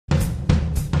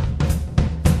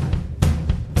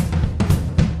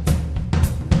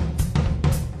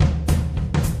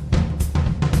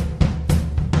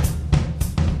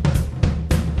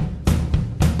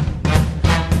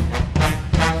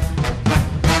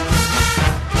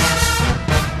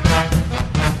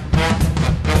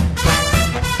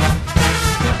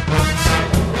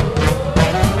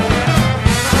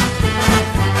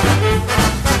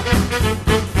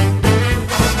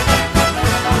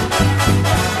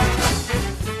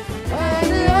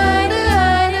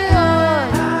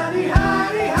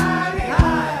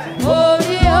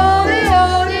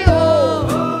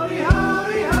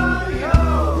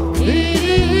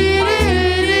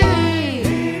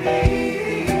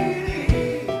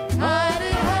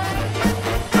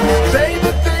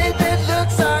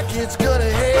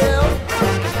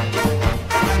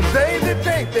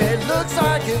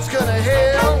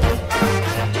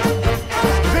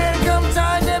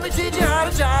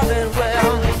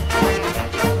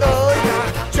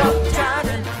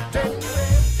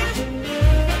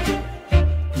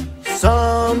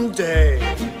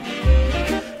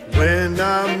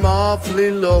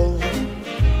low.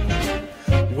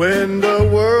 When the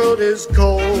world is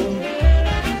cold,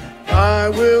 I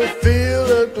will feel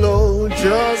a glow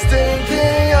just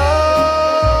thinking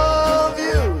of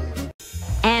you.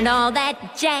 And all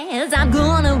that jazz, I'm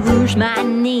gonna rouge my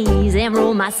knees and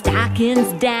roll my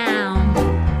stockings down.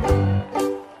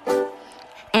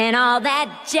 And all that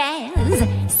jazz,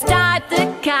 start the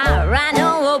car, I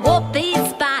know a whoopee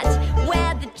spot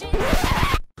where the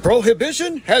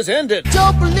Prohibition has ended.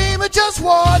 Don't believe me, just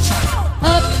watch.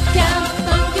 Up, down,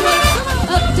 funky road,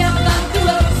 up, down, funky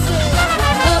road,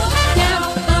 up, down,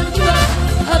 funky road,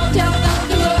 up, down,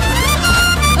 funky road,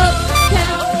 up,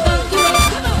 down, funky road,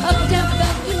 up, down,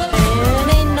 funky road. And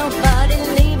ain't nobody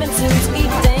leaving since we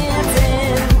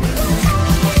dancing.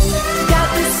 Got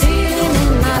this feeling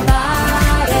in my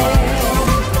body.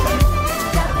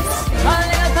 A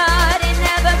little party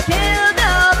never killed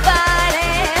nobody.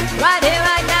 Right here,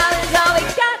 right now is all we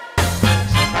got.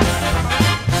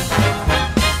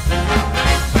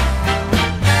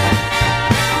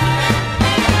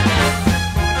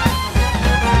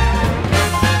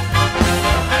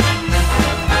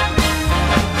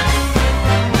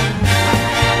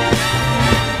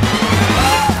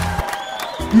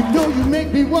 You know you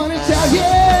make me wanna shout,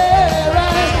 yeah,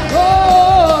 right,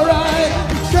 all right.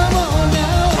 Come on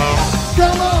now,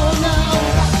 come on now.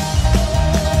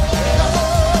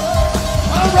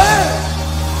 All right,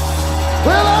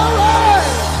 well, all right.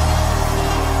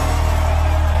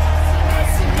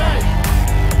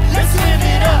 Let's spin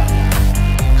it up.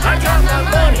 I got my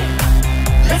money.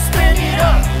 Let's spin it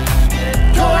up.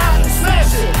 Go out and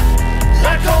smash it.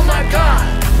 Like, oh my God.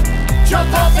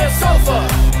 Jump off that sofa.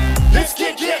 Let's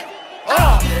kick it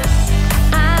off.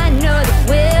 I know that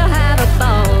we'll have a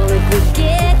ball if we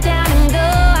get down and go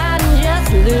out and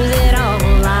just lose it all.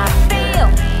 I feel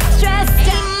stressed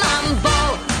out. Mambo,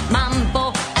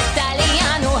 mambo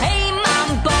Italiano. Hey,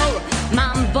 mambo,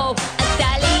 mambo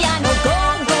Italiano. Go,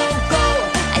 go, go.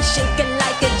 I shake it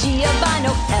like a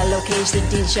Giovanni. Hello,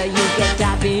 quesadilla. You get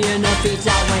happy in a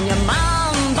pizza when you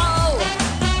mambo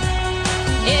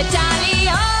Italiano.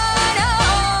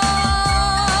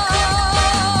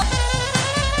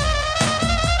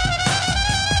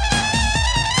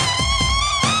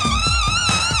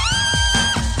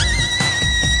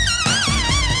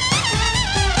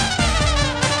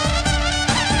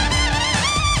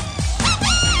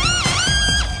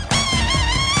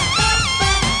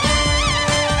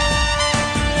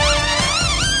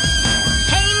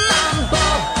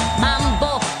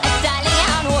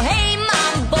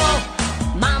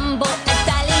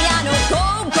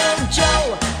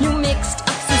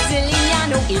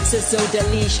 It's so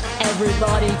delish,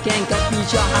 everybody can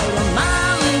capisce how to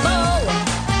mambo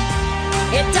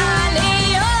Italiano.